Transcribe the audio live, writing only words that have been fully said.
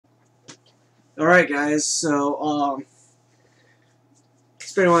Alright guys, so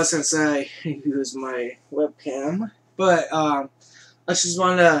it's been a while since I used my webcam, but I just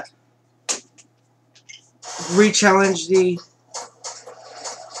want to re-challenge the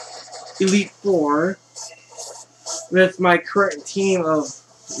Elite Four with my current team of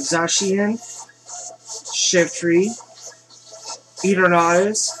Zacian, Shiftry,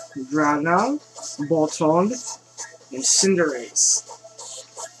 Eternatus, Dragna, Boltund, and Cinderace.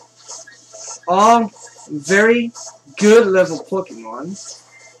 All very good level Pokemon.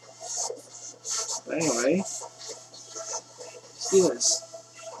 But anyway, let's do this.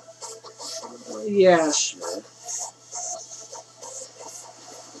 Yeah, sure.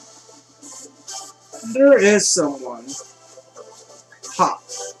 There is someone. Ha.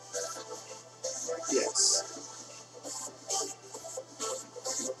 Yes.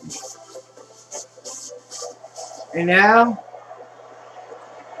 And now,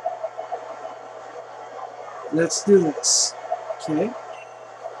 let's do this. Okay.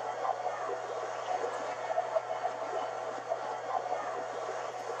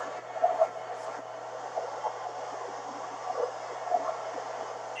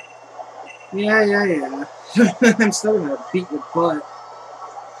 Yeah. I'm still gonna beat your butt.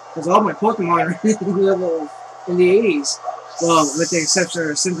 Because all my Pokemon are level in the 80s. Well, with the exception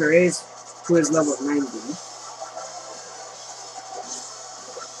of Cinderace, who is level 90.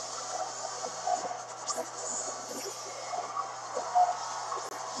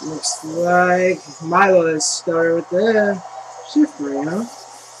 Looks like Milo is started with the Shiftry, huh?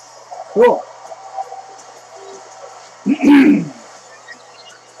 Cool.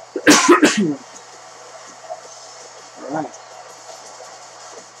 Alright.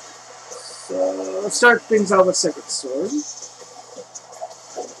 So, let's start things out with Second Sword.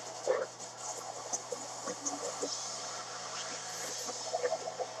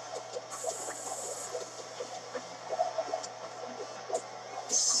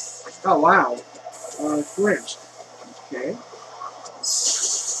 Oh, wow. Flinched. Okay.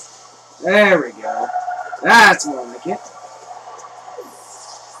 There we go. That's more like it.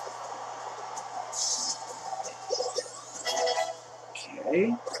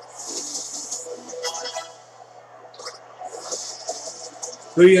 Okay.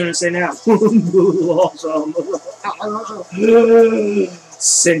 Who are you gonna say now? Awesome.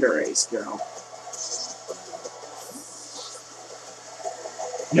 Cinderace, girl.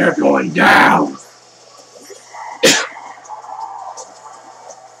 You're going down!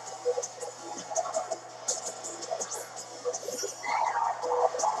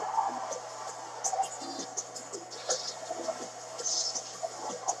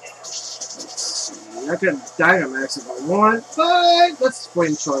 I could Dynamax if I want, but let's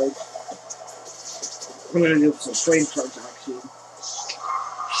Flame Charge. I'm gonna do some Flame Charge action.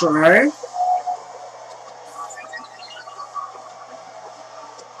 Sure.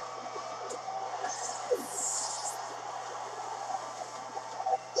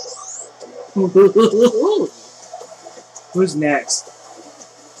 Who's next?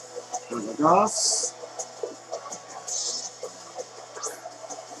 Ross.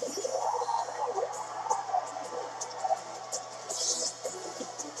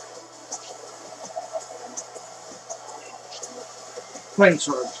 Flame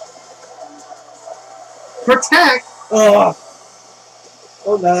Charge. Protect! Ugh!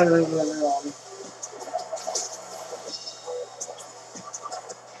 Oh no.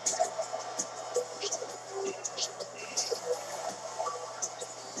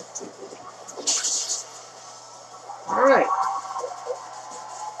 Alright.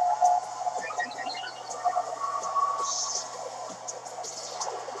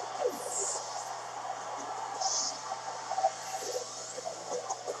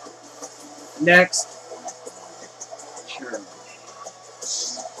 Next. Sure.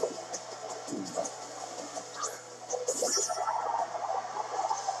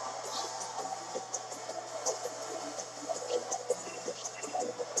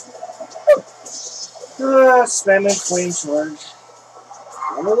 Spamming Flame Charge.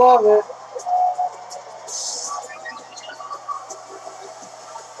 I love it.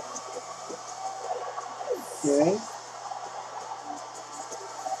 Okay.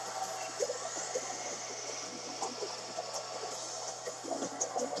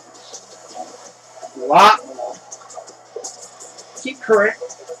 Lot. Keep current.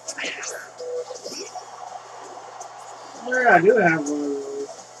 Yeah, I do have one of those.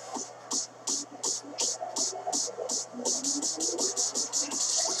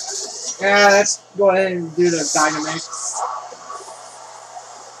 Yeah, let's go ahead and do the Dynamax.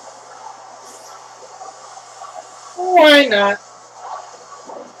 Why not?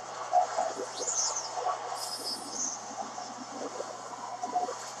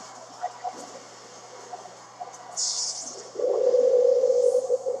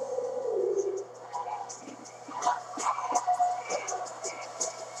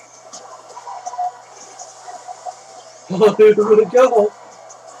 Oh, here we go.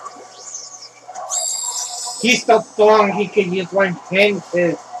 He's so strong he can use one hand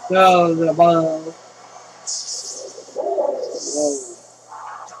to throw the ball. Whoa.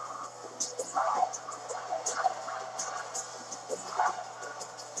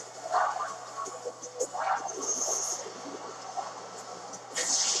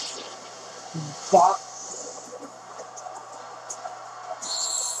 Fuck.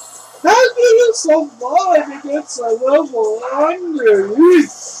 How do you survive against a level 100?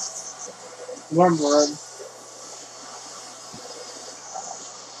 One word.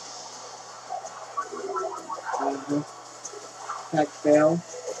 That fail.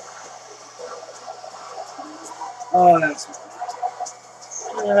 Oh, that's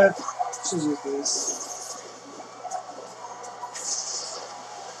she's with this.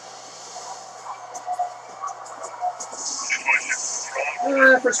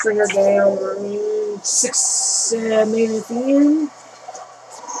 First stringer down. 6 minutes in.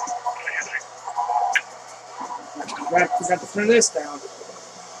 Forgot to turn this down.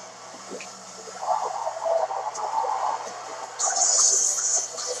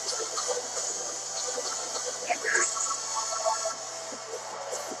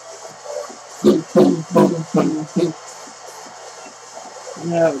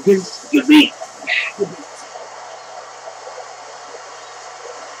 No, good beat. Good beat.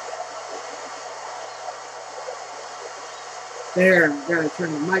 There, gotta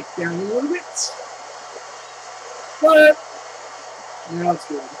turn the mic down a little bit. But now it's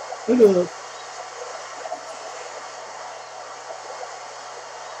good. Good.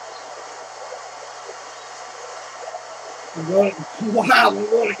 I'm going. Wow, I'm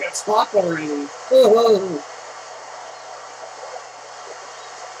going to get top already. Oh.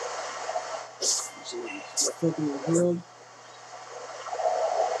 Pokémon healed.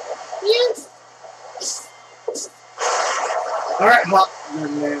 Yeah. Alright, Hop. You're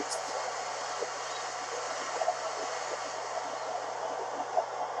next.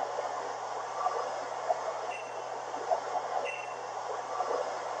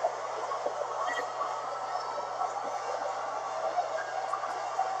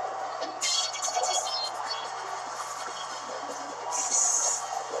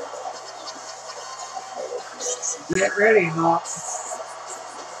 Get ready, Hop.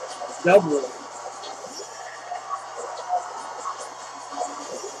 Double.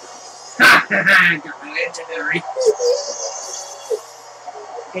 Ha ha ha! Got my legendary.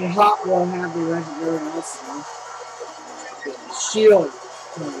 And Hop will have the legendary also. The shield.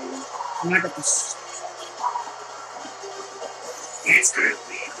 And I got this. It's gonna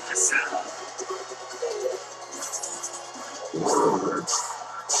be awesome.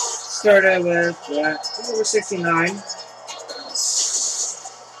 Started with number 69.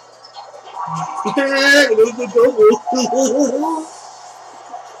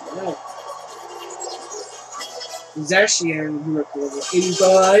 Rechallenging, who recorded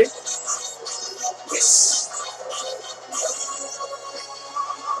 85. Yes.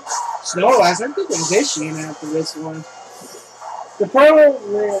 Snorlax, I'm thinking Rechallenging after this one. The problem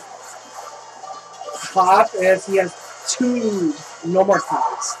with Pop is he has 2 normal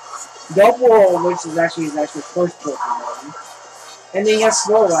types. Double, which is actually his actual first Pokemon. And then he has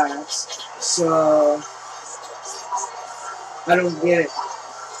Snorlax. So I don't get it.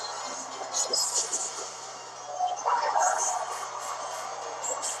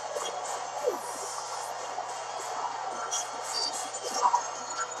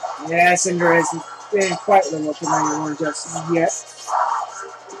 Yeah, Cinder isn't quite level to 91 just yet.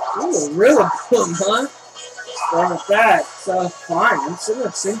 Ooh, really cool, huh? Wrong with that. So fine. I'm still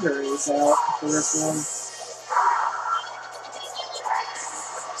with Cinder is out for this one.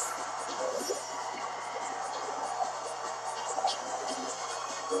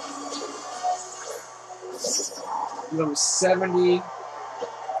 Level 70.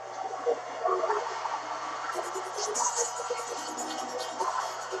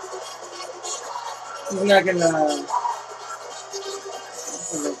 He's not gonna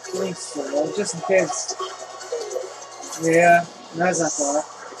think so, just in case. Yeah, as I thought.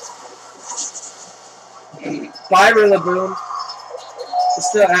 Bye, Rillaboom. It's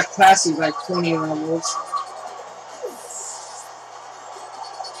still at classy by 20 levels.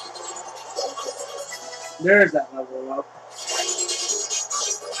 There's that level up.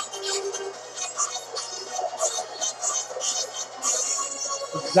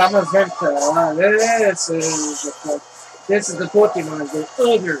 Zamazenta. This is the Pokemon, the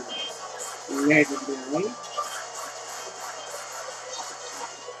other legendary.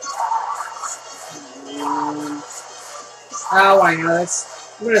 Oh, I know this.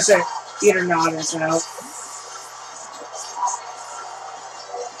 I'm gonna say Eternaut is out.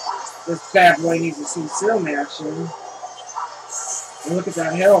 This bad boy needs to see some action. And look at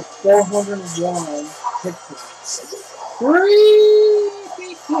that health, 401 hit points.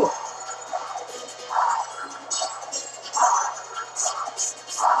 Pretty cool.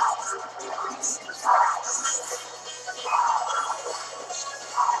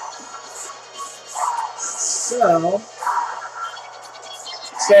 So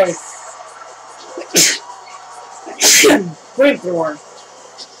flamethrower.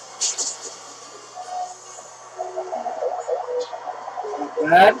 Not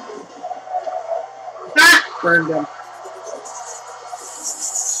bad. Ha! Burned him.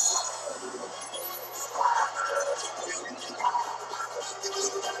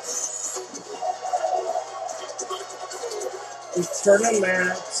 Eternal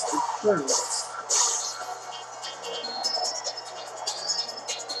Max, Eternals.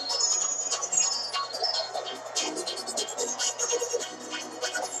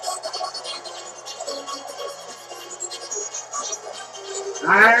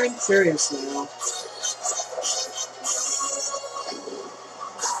 I'm curious now.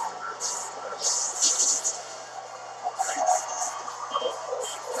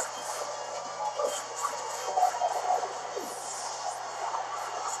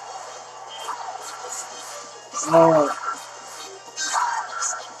 Oh.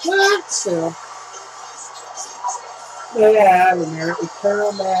 Well, still. But yeah, I remember.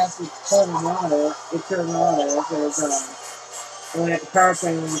 Eternal Mass, Eternata is, only at the power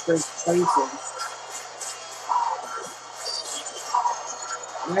plant when you first place it.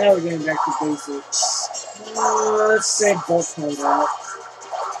 Now we're getting back to basics. Let's say both comes out.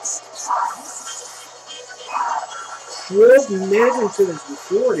 12 minutes into this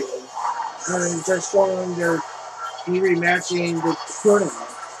recording, and they're showing their rematching the tournament.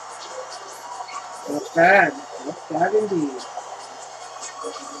 Not bad. Not bad indeed.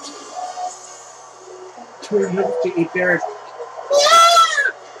 2 minutes to eat there.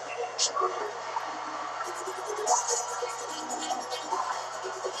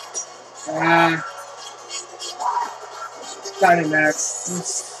 Dynamax.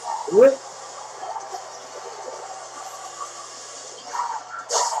 What?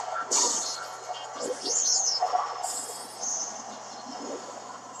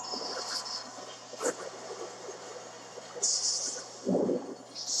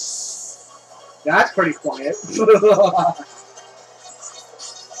 That's pretty quiet.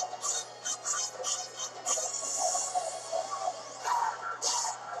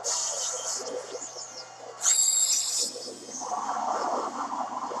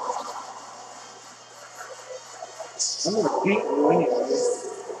 I'm gonna beat you anyway.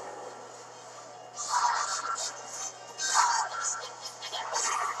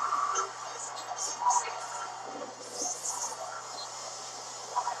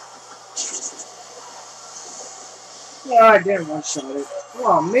 Oh, I didn't one-shot it.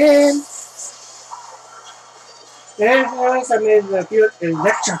 Oh, man. And at least I made the field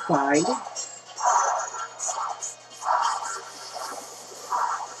electrified.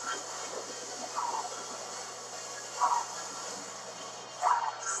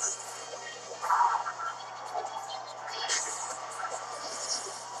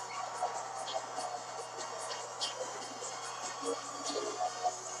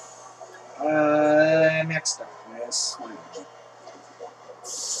 Next up, yes.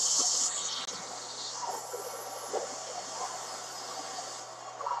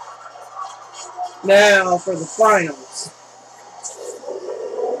 Now for the finals.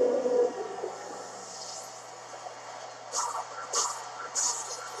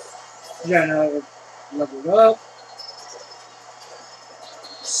 Jenna leveled up.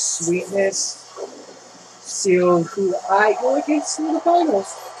 Sweetness. Seal who I go against in the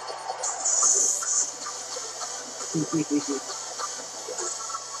finals.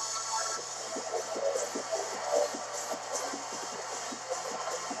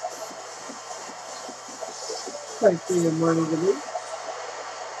 Thanks for your money to me.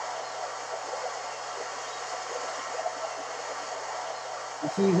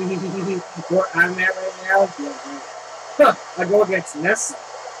 Where I'm at right now, huh, I go against Nessa.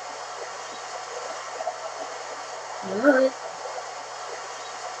 Alright.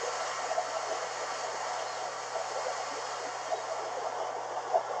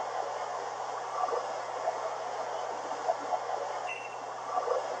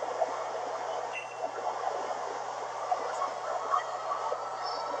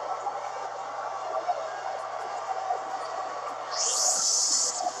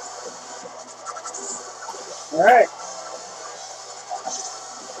 Alright.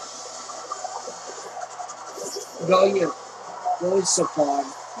 Go you. Go supply.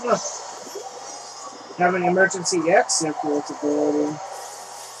 Huh. Have an emergency exit for its ability.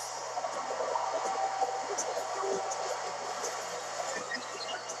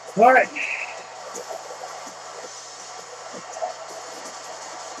 Alright.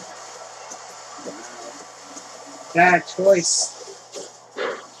 Bad choice.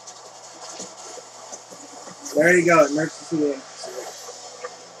 There you go, emergency exit.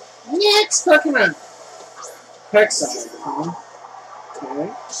 Next Pokemon! Pexile, huh? Okay.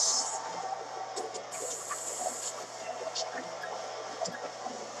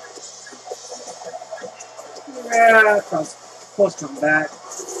 Yeah, close combat.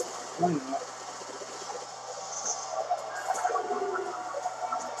 Why not?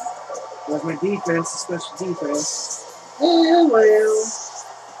 Where's my defense, special defense? Oh, well.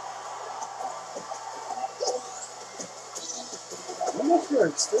 How much for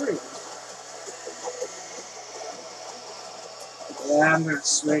experience? Yeah, I'm gonna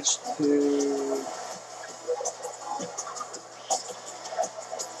switch to...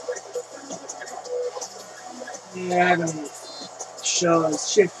 Yeah, I haven't shown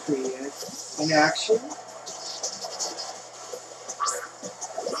shift tree yet. In action.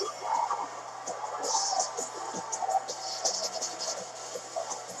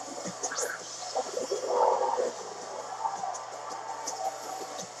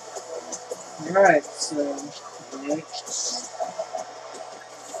 Alright, so... Alright.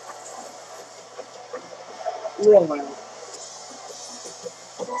 Roll out.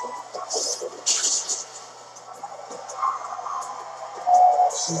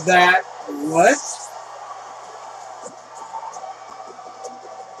 That... What?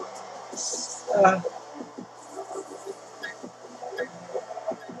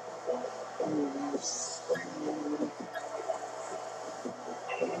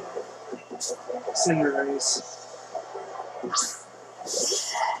 Cinderace.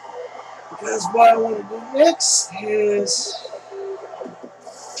 Because what I want to do next is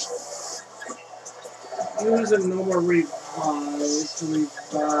use a normal revive to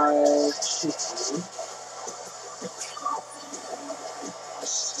revive Chicken.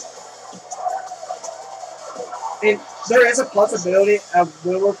 And there is a possibility I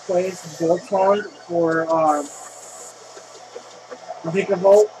will replace Voltron for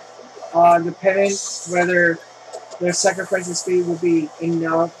Vikavolt, depending whether their sacrificing speed will be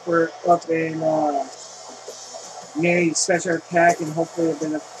enough for up in getting special attack and hopefully a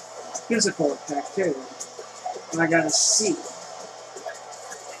bit of physical attack too. And I gotta see.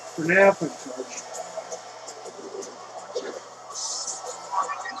 For now, put charge.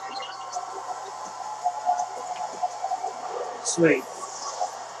 Sweet.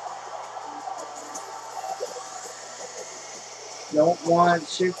 Don't want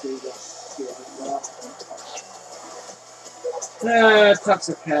shifty though.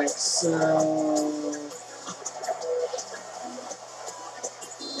 Toxic Pack, so...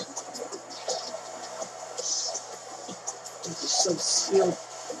 This is so skilled.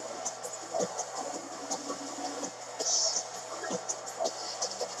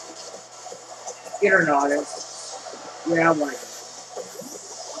 Internautis. Yeah, I like it.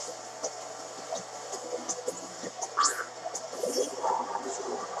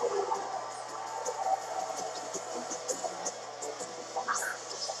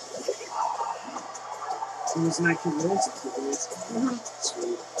 It was 19 minutes of 2 days.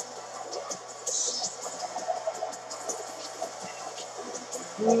 Sweet.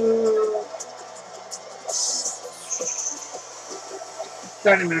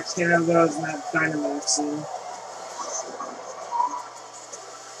 Dynamax here, although it's not Dynamaxing.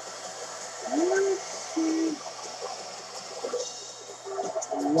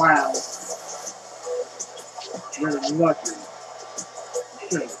 Wow. Really lucky.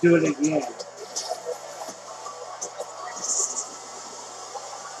 Gonna do it again.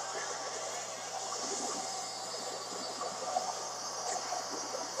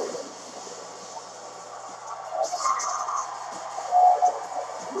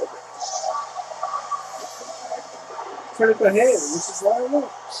 Critical hit, which is why I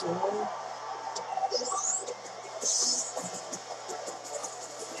look, so...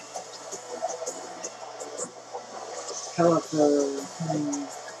 Calico,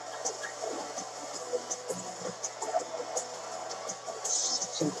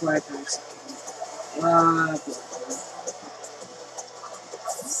 some fly packs.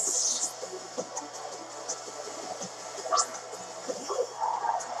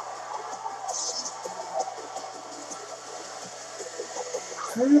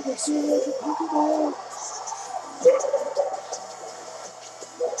 Hurry up and see what the Pokemon!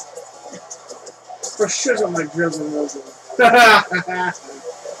 For sure, my drizzle was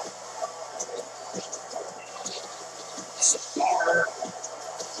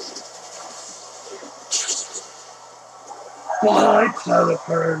Bye,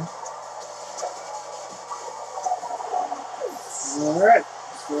 Pelipper. Alright,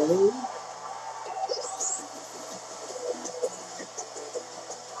 so...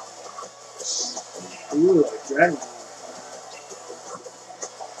 Ooh, a dragon.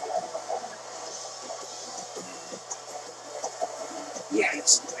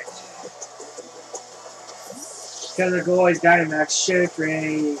 Yes. Because the goalie's Dynamax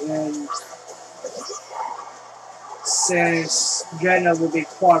Shiftry, and since Jenna will be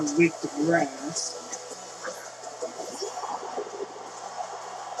quite weak to grass.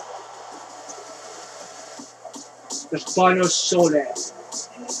 The final showdown.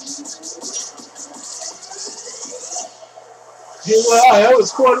 Wow, that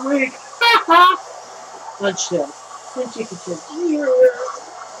was quite weak. Let's chill.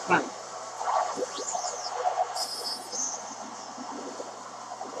 Fine.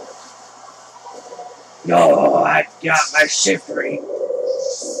 No, I got my Shiftry.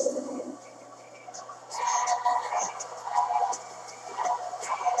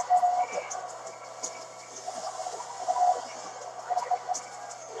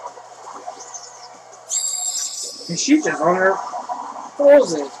 And she just on her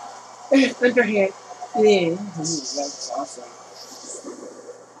pulls it. Underhand. Yeah. That's awesome.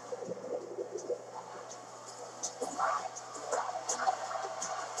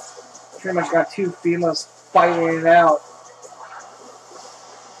 Pretty much got two females fighting it out.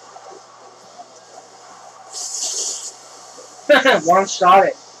 One shot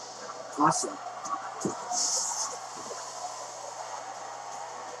it. Awesome.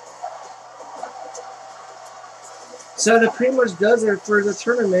 So that pretty much does it for the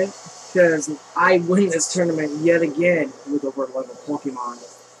tournament, because I win this tournament yet again with over level Pokemon.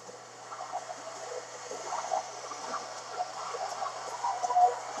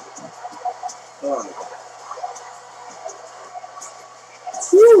 Oh.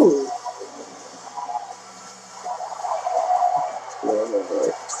 Whew.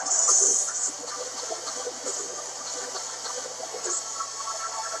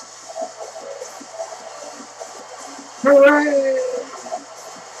 Hooray!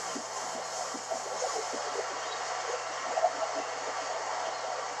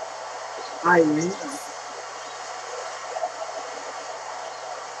 I win.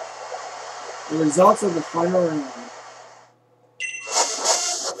 The results of the final round.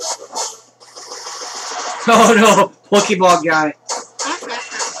 Oh no! Pokeball guy.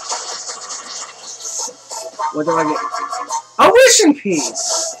 What do I get? A wishing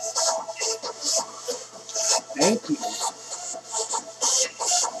piece! Thank you.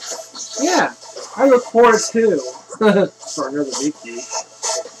 Yeah, I look forward to for another week.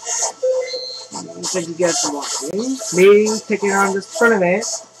 Thank you guys for watching. Me taking on this tournament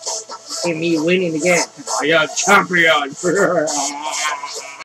and me winning again. I am champion!